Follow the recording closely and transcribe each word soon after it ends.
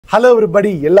Hello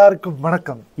everybody, எல்லாருக்கும்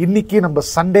வணக்கம். இன்னைக்கு நம்ம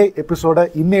சண்டே எபிசோட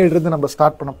இன்னையிலிருந்து நம்ம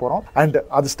ஸ்டார்ட் பண்ண போறோம். And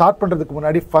அது ஸ்டார்ட் பண்றதுக்கு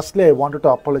முன்னாடி firstly I wanted to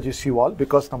apologize you all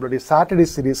because நம்மளுடைய Saturday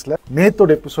சீரிஸ்ல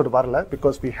நேத்தோட எபிசோட் வரல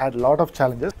because we had lot of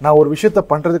challenges. நான் ஒரு விஷயத்தை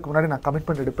பண்றதுக்கு முன்னாடி நான்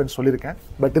கமிட்மெண்ட் எடுப்பேன்னு சொல்லியிருக்கேன்.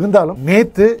 பட் இருந்தாலும்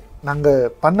நேத்து நாங்க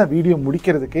பண்ண வீடியோ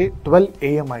முடிக்கிறதுக்கே 12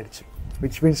 AM ஆயிடுச்சு.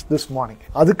 which means this morning.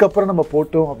 அதுக்கப்புறம் நம்ம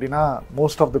போட்டோம் அப்படின்னா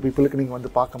மோஸ்ட் ஆஃப் த பீப்புளுக்கு நீங்கள் வந்து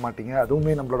பார்க்க மாட்டீங்க.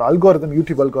 அதுவுமே நம்மளோட அல்காரிதம்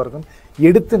யூடியூப் அல்காரிதம்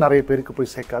எடுத்து நிறைய பேருக்கு போய்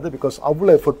சேர்க்காது. பிகாஸ்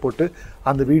அவ்வளோ எஃபர்ட் போட்டு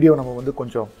அந்த வீடியோ நம்ம வந்து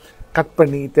கொஞ்சம் கட்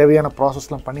பண்ணி தேவையான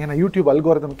ப்ராசஸ்லாம் பண்ணி ஏன்னா யூடியூப்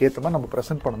அல்காரிதமுக்கு ஏற்ற மாதிரி நம்ம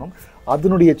ப்ரெசென்ட் பண்ணணும்.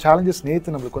 அதனுடைய சேலஞ்சஸ்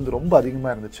நேற்று நம்மளுக்கு வந்து ரொம்ப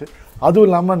அதிகமாக இருந்துச்சு. அதுவும்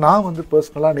இல்லாமல் நான் வந்து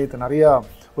பர்சனலாக நேற்று நிறையா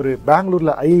ஒரு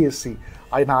பெங்களூரில் ஐஏஎஸ்சி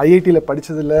நான் ஐஐடியில்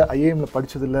படித்ததில்லை, ஐஏஎம்மில்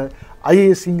படித்ததில்லை.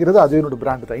 ஐஏஎஸ்சிங்கிறது அது என்னோட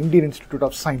பிராண்டு தான், இந்தியன் இன்ஸ்டிடியூட்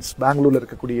ஆஃப் சயின்ஸ். பெங்களூரில்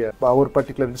இருக்கக்கூடிய ஒரு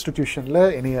பர்டிகுலர் இன்ஸ்டிடியூஷனில்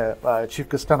என்னைய சீஃப்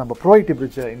கெஸ்ட்டாக நம்ம ப்ரோஐடி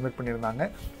பிரிட்ஜை இன்வைட் பண்ணியிருந்தாங்க.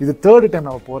 இது தேர்டு டைம்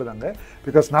நம்ம போகிறதாங்க.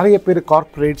 பிகாஸ் நிறைய பேர்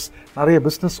கார்ப்பரேட்ஸ், நிறைய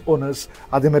பிஸ்னஸ் ஓனர்ஸ்,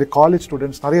 அதேமாதிரி காலேஜ்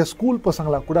ஸ்டூடெண்ட்ஸ், நிறைய ஸ்கூல்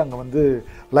பசங்களாக கூட அங்கே வந்து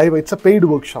live it's a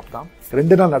paid work shop தான்.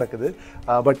 2 நாள் நடக்குது.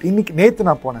 பட் இன்னைக்கு நேற்று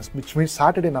நான் போனேன், விச் மீன்ஸ்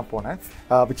சாட்டர்டே நான் போனேன்,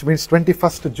 விச் மீன்ஸ்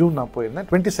 21st June நான் போயிருந்தேன்.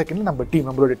 22nd நம்ம டீம்,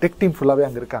 நம்மளுடைய டெக் டீம் ஃபுல்லாகவே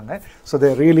அங்கே இருக்காங்க. So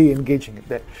there really engaging it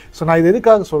there. So நான் இது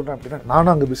எதுக்காக சொல்கிறேன் அப்படின்னா,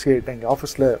 நானும் அங்கே பிஸி ஆகிட்டேன், எங்கள்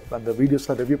ஆஃபீஸில் அந்த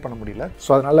வீடியோஸ்லாம் ரிவ்யூ பண்ண முடியல.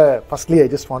 ஸோ அதனால் firstly I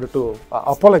just wanted to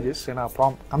apologise. ஏன்னா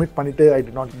கமிட் பண்ணிவிட்டு ஐ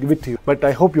D not give it you, but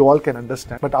I hope you all can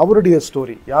understand. But அவருடைய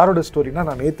ஸ்டோரி, யாரோட ஸ்டோரினா,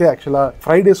 நான் நேற்றே ஆக்சுவலாக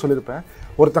ஃப்ரைடே சொல்லியிருப்பேன்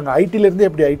ஒருத்தங்க ஐடிலேருந்து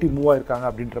எப்படி ஐடி மூவ் ஆயிருக்காங்க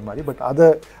அப்படின்ற மாதிரி. பட்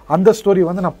அந்த ஸ்டோரி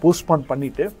வந்து நான் போஸ்ட்பான்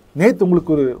பண்ணிவிட்டு நேற்று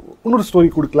உங்களுக்கு இன்னொரு ஸ்டோரி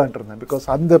கொடுக்கலான்ட்டு இருந்தேன். பிகாஸ்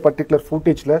அந்த பர்டிகுலர்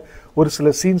ஃபுட்டேஜில் ஒரு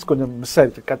சில சீன்ஸ் கொஞ்சம் மிஸ்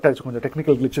ஆயிடுச்சு, கட் ஆயிடுச்சு, கொஞ்சம்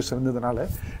டெக்னிக்கல் கிளிச்சஸ் இருந்ததுனால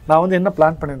நான் வந்து என்ன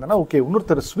பிளான் பண்ணியிருந்தேன்னா, ஓகே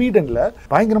இன்னொருத்தர் ஸ்வீடனில்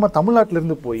பயங்கரமாக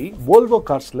தமிழ்நாட்டிலேருந்து போய் வோல்வோ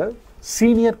கார்ஸில்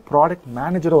சீனியர் ப்ராடக்ட்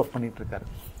மேனேஜராக ஒர்க் பண்ணிட்டு இருக்காரு.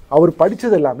 அவர்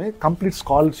படித்தது எல்லாமே கம்ப்ளீட்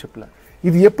ஸ்காலர்ஷிப்பில்.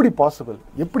 இது எப்படி பாசிபிள்,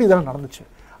 எப்படி இதெல்லாம் நடந்துச்சு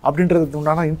அப்படின்றதுக்கு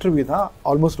உண்டான இன்டர்வியூ தான்.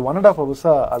 ஆல்மோஸ்ட் 1.5 hours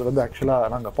அது வந்து ஆக்சுவலாக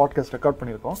நாங்கள் பாட்காஸ்ட் ரெக்கார்ட்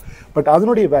பண்ணியிருக்கோம். பட்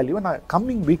அதனுடைய வேல்யூவை நான்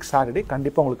கம்மிங் வீக் சாட்டர்டே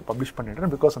கண்டிப்பாக உங்களுக்கு பப்ளிஷ்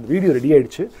பண்ணிடுறேன். பிகாஸ் அந்த வீடியோ ரெடி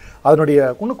ஆகிடுச்சு. அதனுடைய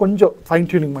இன்னும் கொஞ்சம் ஃபைன்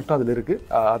டியூனிங் மட்டும் அதில் இருக்குது.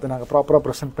 அதை நாங்கள் ப்ராப்பராக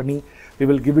ப்ரெசென்ட் பண்ணி we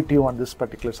will give it to you on this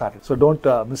particular Saturday. So don't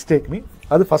mistake me.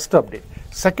 அது ஃபர்ஸ்ட் அப்டேட்.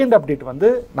 செகண்ட் அப்டேட் வந்து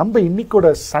நம்ம இன்னைக்கோட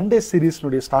சண்டே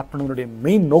சீரீஸ்னுடைய ஸ்டார்ட் பண்ணனுடைய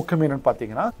மெயின் நோக்கம் என்னன்னு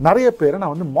பார்த்தீங்கன்னா, நிறைய பேரை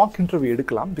நான் வந்து மாக் இன்டர்வியூ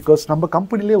எடுக்கலாம். பிகாஸ் நம்ம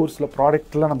கம்பெனிலே ஒரு சில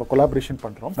ப்ராடக்ட்லாம் நம்ம கொலாபரேஷன்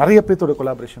பண்ணுறோம், நிறைய பேர்த்தோட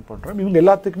கொலாபரேஷன் பண்ணுறோம். இவங்க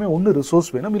எல்லாத்துக்குமே ஒன்று ரிசோர்ஸ்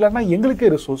வேணும், இல்லைன்னா எங்களுக்கே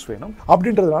ரிசோர்ஸ் வேணும்.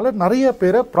 அப்படின்றதுனால நிறைய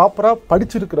பேரை ப்ராப்பராக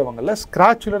படிச்சிருக்கிறவங்கள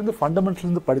ஸ்கிராச்லேருந்து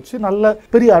ஃபண்டமெண்டல்லேருந்து படித்து நல்ல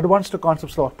பெரிய அட்வான்ஸ்டு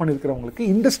கான்செப்ட்ஸில் ஒர்க் பண்ணியிருக்கிறவங்களுக்கு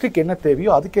இண்டஸ்ட்ரிக்கு என்ன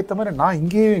தேவையோ அதுக்கேற்ற மாதிரி நான்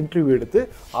இங்கேயே இன்டர்வியூ எடுத்து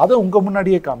அதை உங்கள்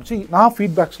முன்னாடியே காமிச்சு நான்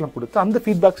ஃபீட்பேக்ஸ்லாம் கொடுத்து அந்த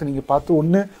ஃபீட்பேக்ஸை நீங்கள் பார்த்து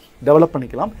ஒன்று டெவலப்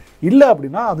பண்ணிக்கலாம். இல்லை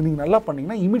அப்படின்னா அது நீங்கள் நல்லா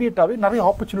பண்ணீங்கன்னா இமீடியட்டாகவே நிறைய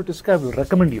ஆப்பர்ச்சுனிட்டிஸ்க்கு ஐ வில்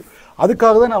ரெக்கமெண்ட் யூ.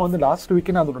 அதுக்காக தான் நான் வந்து லாஸ்ட்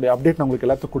வீக்கே நான் அதனுடைய அப்டேட் நான் உங்களுக்கு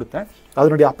எல்லாத்துக்கும் கொடுத்தேன்.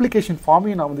 அதனுடைய அப்ளிகேஷன்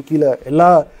ஃபார்மையும் நான் வந்து கீழே எல்லா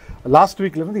லாஸ்ட்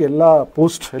வீக்லேருந்து எல்லா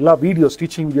போஸ்ட், எல்லா வீடியோஸ்,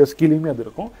 டீச்சிங் வீடியோஸ் கீழேயுமே அது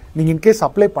இருக்கும். நீங்கள் இன்கேஸ்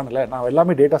அப்ளை பண்ணலை, நான்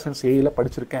எல்லாமே டேட்டா சயின்ஸ் ஏஐயில்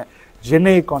படிச்சிருக்கேன்,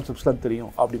 GenAI கான்செப்ட்ஸ்லாம்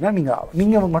தெரியும் அப்படின்னா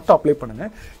நீங்கள் மட்டும் அப்ளை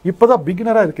பண்ணுங்கள். இப்போ தான்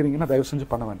பிகினராக இருக்கிறீங்கன்னா தயவு செஞ்சு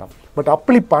பண்ண வேண்டாம். பட்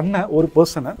அப்ளை பண்ண ஒரு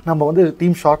பர்சனை நம்ம வந்து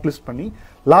டீம் ஷார்ட் லிஸ்ட் பண்ணி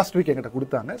லாஸ்ட் வீக் என்கிட்ட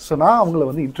கொடுத்தாங்க. ஸோ நான் அவங்கள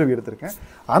வந்து இன்டர்வியூ எடுத்திருக்கேன்.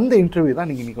 அந்த இன்டர்வியூ தான்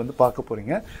நீங்கள் இன்றைக்கி வந்து பார்க்க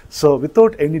போகிறீங்க. ஸோ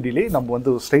வித்தவுட் எனி டிலே நம்ம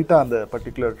வந்து ஸ்ட்ரைட்டாக அந்த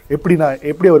பர்டிகுலர்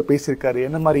எப்படி அவர் பேசியிருக்காரு,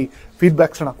 என்ன மாதிரி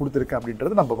ஃபீட்பேக்ஸ் நான் கொடுத்துருக்கேன்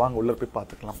அப்படின்றது நம்ம வாங்க உள்ள போய்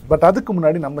பார்த்துக்கலாம். பட் அதுக்கு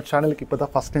முன்னாடி நம்ம சேனலுக்கு இப்போ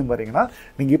தான் ஃபஸ்ட் டைம் வரீங்கன்னா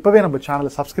நீங்கள் இப்போவே நம்ம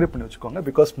சேனலை சப்ஸ்கிரைப் பண்ணி வச்சுக்கோங்க.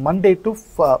 பிகாஸ் மண்டே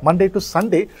டு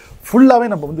சண்டே ஃபுல்லாகவே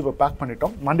நம்ம வந்து இப்போ பேக்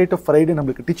பண்ணிட்டோம். மண்டே டு ஃப்ரைடே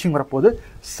நம்மளுக்கு டீச்சிங் வரப்போது.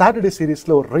 சாட்டர்டே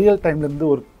சீரீஸில் ஒரு ரியல் டைம்லேருந்து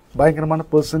ஒரு பயங்கரமான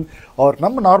பர்சன் அவர்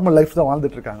நம்ம நார்மல் லைஃப் தான்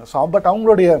வாழ்ந்துட்டு இருக்காங்க. ஸோ பட்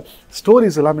அவங்களுடைய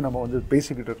ஸ்டோரிஸ் எல்லாமே நம்ம வந்து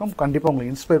பேசிக்கிட்டு இருக்கோம். கண்டிப்பாக உங்களை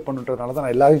இன்ஸ்பயர் பண்ணுறதுனால தான்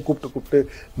நான் எல்லாரையும் கூப்பிட்டு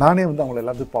நானே வந்து அவங்களை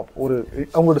எல்லாத்தையும் பார்ப்போம்.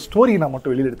 அவங்களோட ஸ்டோரியை நான்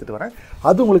மட்டும் வெளியில் எடுத்துகிட்டு வரேன்.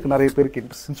 அது உங்களுக்கு நிறைய பேருக்கு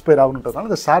இன்ஸ்பயர் ஆகணுன்றதுனால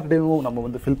இந்த சாட்டர்டேவும் நம்ம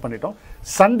வந்து ஃபில் பண்ணிட்டோம்.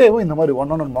 சண்டேவும் இந்த மாதிரி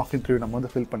 1-on-1 மாக் இன்டர்வியூ நம்ம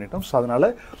வந்து ஃபில் பண்ணிட்டோம். ஸோ அதனால்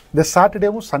இந்த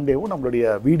சாட்டர்டேவும் சண்டேவும்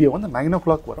நம்மளுடைய வீடியோ வந்து 9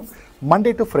 o'clock வரும்.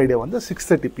 மண்டே டு ஃப்ரைடே வந்து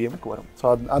 6:30 PM வரும். ஸோ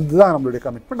அதுதான் நம்மளுடைய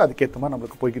கமிட்மெண்ட். அதுக்கேற்ற மாதிரி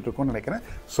நம்மளுக்கு போய்கிட்டு இருக்கோம்னு நினைக்கிறேன்.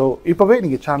 ஸோ இப்போவே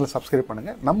நீங்கள் சேனலை சப்ஸ்கிரைப்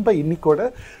பண்ணுங்கள். நம்ம இன்னைக்கோட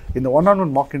இந்த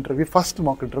 1-on-1 Mach interview, first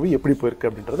Mach interview எப்படி போயிருக்கு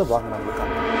அப்படின்றத வாங்க நம்மளுக்கு.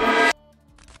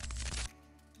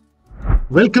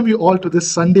 Welcome you all to this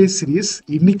Sunday series.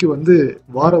 இன்னைக்கு வந்து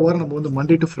வாரம் நம்ம வந்து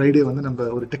மண்டே டு ஃப்ரைடே வந்து நம்ம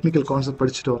ஒரு டெக்னிக்கல் கான்செப்ட்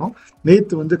படிச்சுட்டு வரோம்.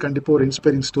 நேற்று வந்து கண்டிப்பாக ஒரு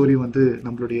இன்ஸ்பைரிங் ஸ்டோரி வந்து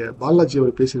நம்மளுடைய பாலாஜி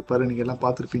அவர் பேசியிருப்பாரு, நீங்கள் எல்லாம்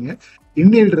பார்த்துருப்பீங்க.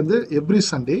 இன்னையிலிருந்து எவ்ரி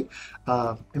சண்டே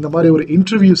இந்த மாதிரி ஒரு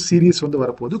இன்டர்வியூ சீரீஸ் வந்து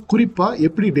வரப்போது. குறிப்பாக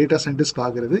எப்படி டேட்டா சயின்டிஸ்ட்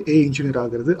ஆகிறது, இன்ஜினியர்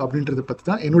ஆகிறது அப்படின்றத பற்றி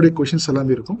தான் என்னுடைய கொஷின்ஸ்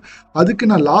எல்லாமே இருக்கும். அதுக்கு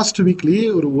நான் லாஸ்ட் வீக்லேயே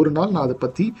ஒரு நாள் நான் அதை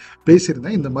பற்றி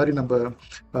பேசியிருந்தேன். இந்த மாதிரி நம்ம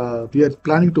we are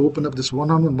planning to open up this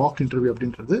 1-on-1 Mach interview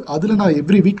அப்படின்றது. அதில் நான்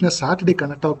எவ்ரி வீக் நான் சாட்டர்டே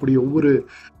கனெக்ட் ஆகக்கூடிய ஒவ்வொரு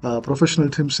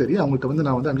ப்ரொஃபஷனல்ஸும் சரி, அவங்கள்ட்ட வந்து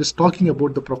நான் வந்து I'm just talking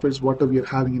about the profiles what we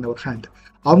are having in our hand.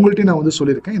 அவங்கள்ட்டையும் நான் வந்து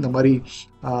சொல்லியிருக்கேன், இந்த மாதிரி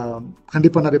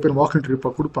கண்டிப்பாக நிறைய பேர் வாக் இன்டர்வியூ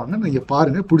கொடுப்பாங்க. நீங்கள்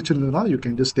பாருங்கள், பிடிச்சிருந்ததுன்னா you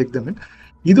can just take them இன்.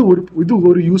 இது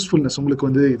ஒரு யூஸ்ஃபுல்னஸ் உங்களுக்கு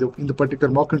வந்து இந்த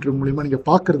பர்டிகுலர் மாக் இன்டர்வியூ மூலிமா நீங்கள்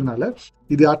பார்க்கறதுனால,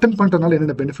 இது அட்டன் பண்ணுறதுனால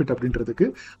என்னென்ன பெனிஃபிட் அப்படின்றதுக்கு.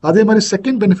 அதே மாதிரி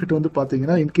செகண்ட் பெனிஃபிட் வந்து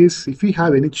பார்த்தீங்கன்னா, in case if you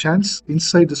have any chance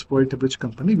inside this product bridge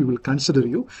company, we will consider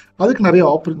you. அதுக்கு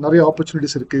நிறைய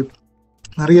ஆப்பர்ச்சுனிட்டிஸ் இருக்குது,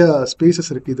 நிறைய ஸ்பேசஸ்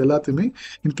இருக்குது. இது எல்லாத்தையுமே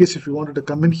in case if you want to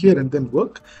come in here and then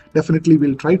work, definitely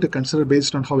will try to consider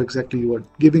based on have exactly you are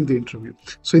giving the interview.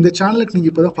 So இந்த சேனலுக்கு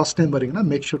நீங்கள் இப்போ தான் ஃபஸ்ட் டைம் வரீங்கன்னா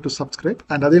make sure to subscribe.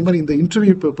 And அதே மாதிரி இந்த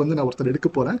interview இப்போ வந்து நான் ஒருத்தர் எடுக்க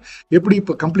போகிறேன். எப்படி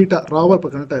இப்போ கம்ப்ளீட்டாக ராவாக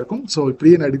இப்போ கனெக்டாக இருக்கும். ஸோ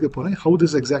இப்படியே நான் எடுக்க போகிறேன். How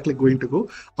this exactly going to go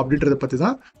அப்படின்றத பற்றி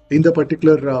தான் இந்த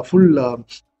பர்டிகுலர் ஃபுல்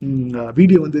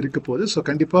வீடியோ வந்து இருக்க போகுது. ஸோ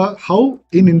கண்டிப்பாக how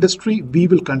in industry we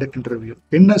will conduct interview,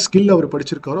 என்ன ஸ்கில் அவர்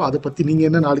படிச்சிருக்காரோ அதை பற்றி நீங்கள்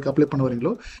என்ன நாளைக்கு அப்ளை பண்ண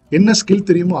வரீங்களோ, என்ன ஸ்கில்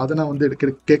தெரியுமோ அதை நான் வந்து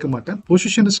கேட்க மாட்டேன்.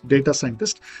 Position is data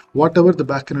scientist, what ever the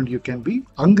background you can be.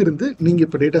 அங்கிருந்து நீங்கள்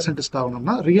இப்போ டேட்டா சயின்டிஸ்ட்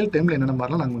ஆகணும்னா ரியல் டைமில் என்னென்ன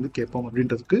மாதிரிலாம் நாங்கள் வந்து கேட்போம்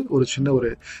அப்படின்றதுக்கு ஒரு சின்ன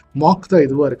ஒரு மார்க் தான்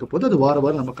இதுவாக இருக்க போது. அது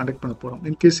வாரம் நம்ம கண்டக்ட் பண்ண போகிறோம்.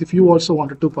 In case if you also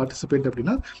wanted to participate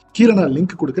அப்படின்னா கீழே நான்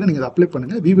லிங்க் கொடுக்குறேன், நீங்கள் அதை அப்ளை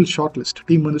பண்ணுங்கள். We will short list,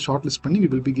 team வந்து ஷார்ட் லிஸ்ட் பண்ணி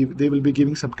they will be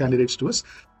giving some candidates to us.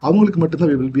 அவங்களுக்கு மட்டும்தான்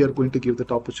we are going to give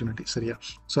that opportunity. சரியா?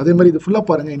 ஸோ அதே மாதிரி இது ஃபுல்லாக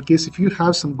பாருங்கள். In case if you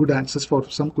have some good answers for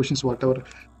some questions what ever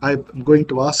I am going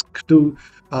to ask to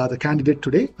the candidate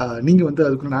today, நீங்கள் வந்து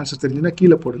அதுக்கு ஆன்சர் தெரிஞ்சுன்னா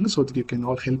கீழே போடுங்க. So that you can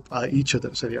all help each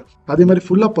other. சரியா? அதே மாதிரி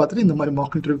ஃபுல்லாக பார்த்துட்டு இந்த மாதிரி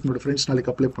மாக் இன்டர்வியூ உங்களோட ஃப்ரெண்ட்ஸ்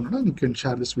நாளைக்கு அப்ளை பண்ணணும்னா you can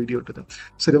share this video to them.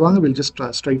 சரி வாங்க, வில் ஜஸ்ட்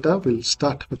ஸ்ட்ரைட்டாக will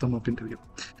start with Mach interview.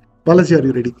 Balaji, are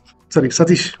you ready? சரி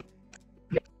Satish.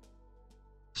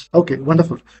 Okay,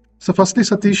 wonderful. So firstly,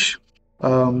 Satish,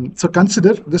 so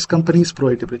consider this company is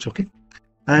Pro-IT Bridge, okay?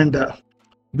 And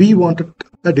we wanted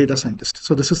a data scientist.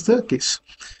 So this is the case.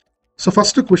 So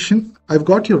first question, I've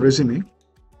got your resume.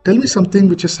 Tell me something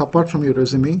which is apart from your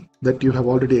resume that you have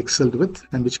already excelled with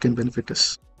and which can benefit us.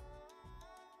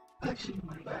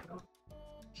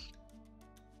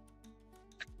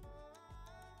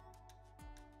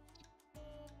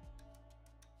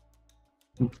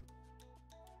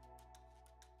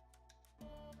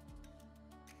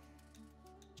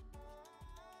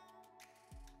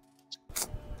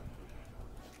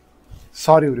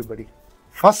 Sorry everybody,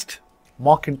 first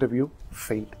mock interview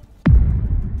failed.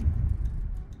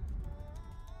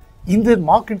 இந்த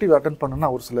mark interview attend பண்ணணும்னா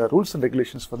ஒரு சில rules and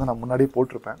regulations வந்து நான் முன்னாடியே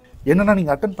போட்டிருப்பேன். என்னன்னா,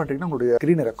 நீங்கள் அட்டன் பண்ணுறீங்கன்னா உங்களுடைய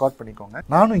ஸ்க்ரீனை ரெக்கார்ட் பண்ணிக்கோங்க.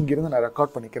 நானும் இங்கிருந்து நான்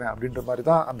ரெக்கார்ட் பண்ணிக்கிறேன் அப்படின்ற மாதிரி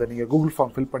தான் அந்த நீங்கள் கூகுள்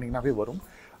ஃபார்ம் ஃபில் பண்ணிங்கனாவே வரும்.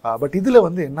 பட் இதில்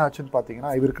வந்து என்ன ஆச்சுன்னு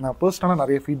பார்த்தீங்கன்னா, இவருக்கு நான் பர்சனலாக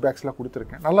நிறைய ஃபீட்பேக்ஸ்லாம்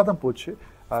கொடுத்துருக்கேன். நல்லா தான் போச்சு.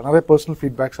 நிறைய பர்சனல்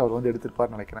ஃபீட்பேக்ஸ் அவர் வந்து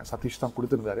எடுத்துருப்பார்னு நினைக்கிறேன். சதீஷ் தான்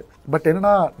கொடுத்துருந்தாரு. பட்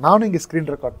என்னன்னா, நானும் இங்கே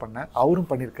ஸ்க்ரீன் ரெக்கார்ட் பண்ணேன், அவரும்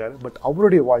பண்ணியிருக்காரு. பட்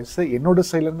அவருடைய வாய்ஸை என்னோட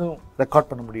சைட்லேருந்தும் ரெக்கார்ட்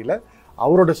பண்ண முடியல,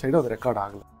 அவரோட சைடும் அது ரெக்கார்ட்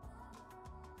ஆகலை.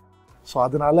 ஸோ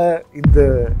அதனால இந்த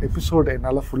எபிசோடு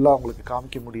என்னால் ஃபுல்லாக உங்களுக்கு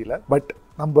காமிக்க முடியல. பட்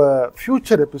நம்ம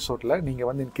ஃப்யூச்சர் எபிசோடில் நீங்கள்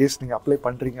வந்து இன்கேஸ் நீங்கள் அப்ளை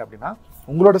பண்ணுறீங்க அப்படின்னா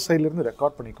உங்களோட சைட்லேருந்து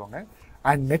ரெக்கார்ட் பண்ணிக்கோங்க.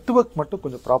 அண்ட் நெட்வொர்க் மட்டும்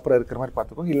கொஞ்சம் ப்ராப்பராக இருக்கிற மாதிரி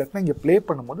பார்த்துக்கோங்க. இல்லைன்னா இங்கே ப்ளே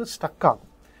பண்ணும்போது ஸ்டக் ஆகும்.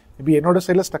 மேபி என்னோட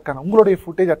சைடில் ஸ்டக் ஆகும். உங்களுடைய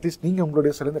ஃபுட்டேஜ் அட்லீஸ்ட் நீங்கள்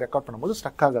உங்களுடைய சைட்லேருந்து ரெக்கார்ட் பண்ணும்போது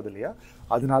ஸ்டக் ஆகாது இல்லையா?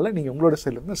 அதனால நீங்கள் உங்களோட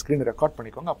சைட்லேருந்து ஸ்க்ரீனை ரெக்கார்ட்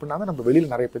பண்ணிக்கோங்க. அப்படின்னா தான் நம்ம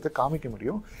வெளியில் நிறைய பேர்த்து காமிக்க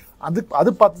முடியும்.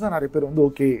 அது பார்த்து தான் நிறைய பேர் வந்து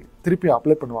ஓகே திருப்பி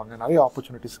அப்ளை பண்ணுவாங்க. நிறைய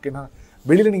ஆப்பர்ச்சுனிட்டிஸ்க்கு. ஏன்னா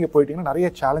வெளியில் நீங்கள் போயிட்டீங்கன்னா நிறைய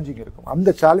சேலஞ்சிங் இருக்கும். அந்த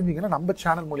சேலஞ்சிங்னா நம்ம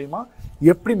சேனல் மூலிமா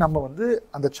எப்படி நம்ம வந்து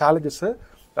அந்த சேலஞ்சஸை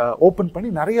ஓப்பன் பண்ணி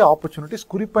நிறைய ஆப்பர்ச்சுனிட்டிஸ்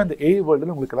குறிப்பாக இந்த ஏஐ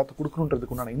வேர்ல்டில் உங்களுக்கு எல்லாத்தையும்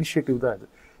கொடுக்கணுன்றதுக்கு உண்டான இனிஷியேட்டிவ் தான் இது.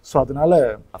 ஸோ அதனால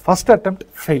first attempt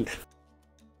failed.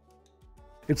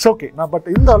 It's okay. நான் பட்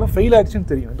இருந்தாலும் ஃபெயில் ஆயிடுச்சுன்னு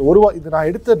தெரியும். இது நான்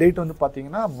எடுத்த டேட் வந்து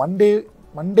பார்த்தீங்கன்னா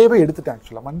மண்டேவே எடுத்துட்டேன்.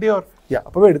 ஆக்சுவலாக மண்டே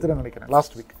அப்போவே எடுத்துட்டேன்னு நினைக்கிறேன்,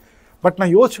 லாஸ்ட் வீக். பட்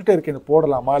நான் யோசிச்சுட்டே இருக்கேன், இது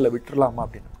போடலாமா இல்லை விட்டுடலாமா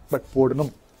அப்படின்னு. பட்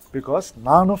போடணும், பிகாஸ்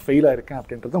நானும் ஃபெயில் ஆயிருக்கேன்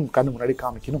அப்படின்றத உங்கள் கண்ணு முன்னாடி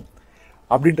காமிக்கணும்.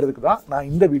 அப்படின்றதுக்கு தான் நான்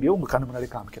இந்த வீடியோ உங்கள் கண்ணு முன்னாடி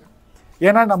காமிக்கிறேன்.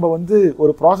 ஏன்னா நம்ம வந்து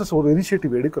ஒரு ப்ராசஸ், ஒரு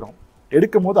இனிஷியேட்டிவ்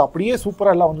எடுக்கும் போது அப்படியே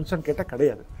சூப்பராக எல்லாம் வந்துச்சான்னு கேட்டால்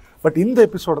கிடையாது. பட் இந்த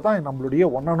எபிசோடு தான் நம்மளுடைய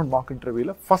 1-on-1 மார்க்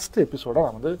இன்டர்வியூவில் ஃபர்ஸ்ட் எபிசோடாக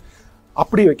நான் வந்து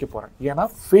அப்படி வைக்க போகிறேன். ஏன்னா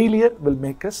failure will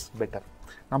make us better.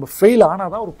 நம்ம ஃபெயில்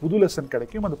ஆனால் தான் ஒரு புது லெசன்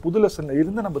கிடைக்கும். அந்த புது லெசனில்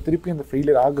இருந்து நம்ம திருப்பி அந்த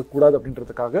ஃபெயிலியர் ஆகக்கூடாது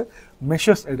அப்படின்றதுக்காக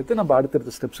மெஷர்ஸ் எடுத்து நம்ம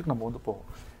அடுத்தடுத்த ஸ்டெப்ஸுக்கு நம்ம வந்து போவோம்.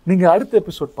 நீங்கள் அடுத்த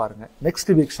எபிசோட் பாருங்கள்,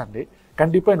 நெக்ஸ்ட் வீக் சண்டே.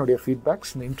 கண்டிப்பாக என்னுடைய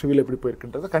ஃபீட்பேக்ஸ் இந்த இன்டர்வியூவில் எப்படி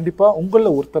போயிருக்குன்றது கண்டிப்பாக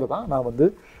உங்களில் ஒருத்தர் தான் நான் வந்து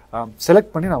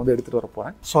செலக்ட் பண்ணி நான் வந்து எடுத்துகிட்டு வர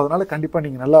போகிறேன். ஸோ அதனால் கண்டிப்பாக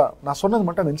நீங்கள் நல்லா, நான் சொன்னது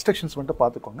மட்டும் அந்த இன்ஸ்ட்ரக்ஷன்ஸ் மட்டும்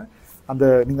பார்த்துக்கோங்க. அந்த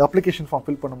நீங்கள் அப்ளிகேஷன் ஃபார்ம்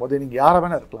ஃபில் பண்ணும்போது நீங்கள் யாராக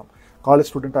வேணா இருக்கலாம், காலேஜ்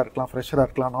ஸ்டூடெண்ட்டாக இருக்கலாம், ஃப்ரெஷராக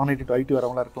இருக்கலாம், நான் ஐடி டு ஐடி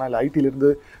வரவங்களா இருக்கலாம், இல்லை ஐடியிலேருந்து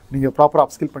நீங்கள் ப்ராப்பராக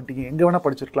அப்ஸ்கில் பண்ணிட்டீங்க, எங்கே வேணால்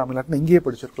படிச்சிருக்கலாம், இல்லாட்டினா இங்கேயே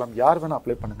படிச்சிருக்கலாம், யார் வேணால்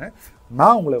அப்ளை பண்ணுங்கள்.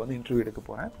 நான் உங்களை வந்து இன்டர்வியூ எடுக்க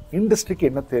போகிறேன், இண்டஸ்ட்ரிக்கு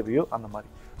என்ன தேவையோ அந்த மாதிரி.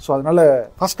 ஸோ அதனால்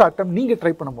ஃபஸ்ட் அட்டம் நீங்கள்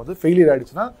ட்ரை பண்ணும்போது ஃபெயிலியர்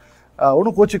ஆகிடுச்சுன்னா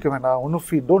ஒன்றும் கோச்சிக்க வேண்டாம்,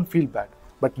 ஒன்றும் don't feel bad.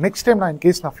 But next time நான்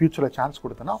இன்கேஸ் நான் ஃபியூச்சரில் சான்ஸ்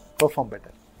கொடுத்தேன்னா பெர்ஃபார்ம்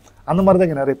பெட்டர். அந்த மாதிரி தான்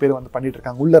இங்கே நிறைய பேர் வந்து பண்ணிட்டு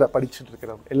இருக்காங்க. உள்ளர படிச்சுட்டு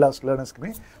இருக்கிற எல்லா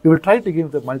லேர்னர்ஸ்க்குமே we will try to give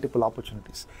the multiple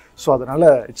opportunities. So அதனால்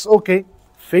it's okay,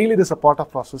 Failure is a part of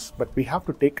process, but we have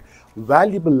to take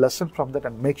valuable lesson from that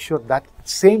and make sure that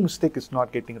same mistake is not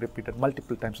getting repeated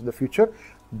multiple times in the future.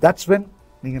 That's when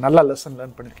நீங்கள் நல்லா lesson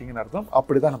learn பண்ணியிருக்கீங்கன்னு அர்த்தம்.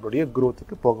 அப்படி தான் நம்மளுடைய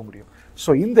க்ரோத்துக்கு போக முடியும். So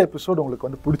இந்த episode உங்களுக்கு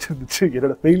வந்து பிடிச்சிருந்துச்சு,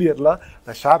 என்னோட ஃபெயிலியர்லாம்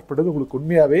நான் ஷேர் பண்ணது உங்களுக்கு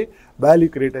உண்மையாகவே வேல்யூ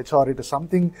கிரியேட் ஆச்சு, R it is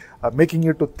something making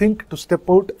you to think to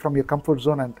step out from your comfort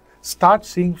zone and start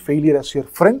seeing failure as your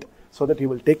friend, so that you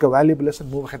will take a valuable lesson,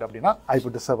 move ahead அப்படின்னா I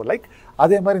would deserve a like.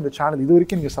 அதே மாதிரி இந்த channel இது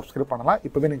வரைக்கும் நீங்கள் subscribe பண்ணலாம்,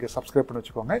 இப்போவே நீங்கள் சப்ஸ்கிரைப் பண்ணி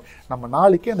வச்சுக்கோங்க. நம்ம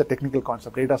நாளைக்கு அந்த technical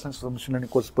concept data science machine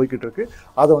learning course போய்கிட்டு இருக்கு,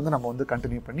 அதை வந்து நம்ம வந்து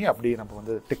கண்டினியூ பண்ணி அப்படியே நம்ம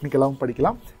வந்து டெக்னிக்கலாகவும்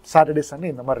படிக்கலாம். சாட்டர்டே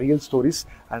சண்டே இந்த மாதிரி real stories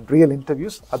and real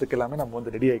interviews அதுக்கு எல்லாமே நம்ம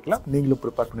வந்து ரெடி ஆகிக்கலாம். நீங்களும்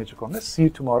ப்ரிப்பேர் பண்ணி வச்சுக்கோங்க. See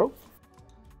you tomorrow.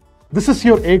 This is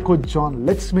your AI coach John.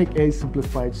 Let's make AI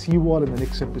simplified. See you all in the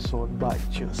next episode. Bye.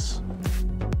 Cheers.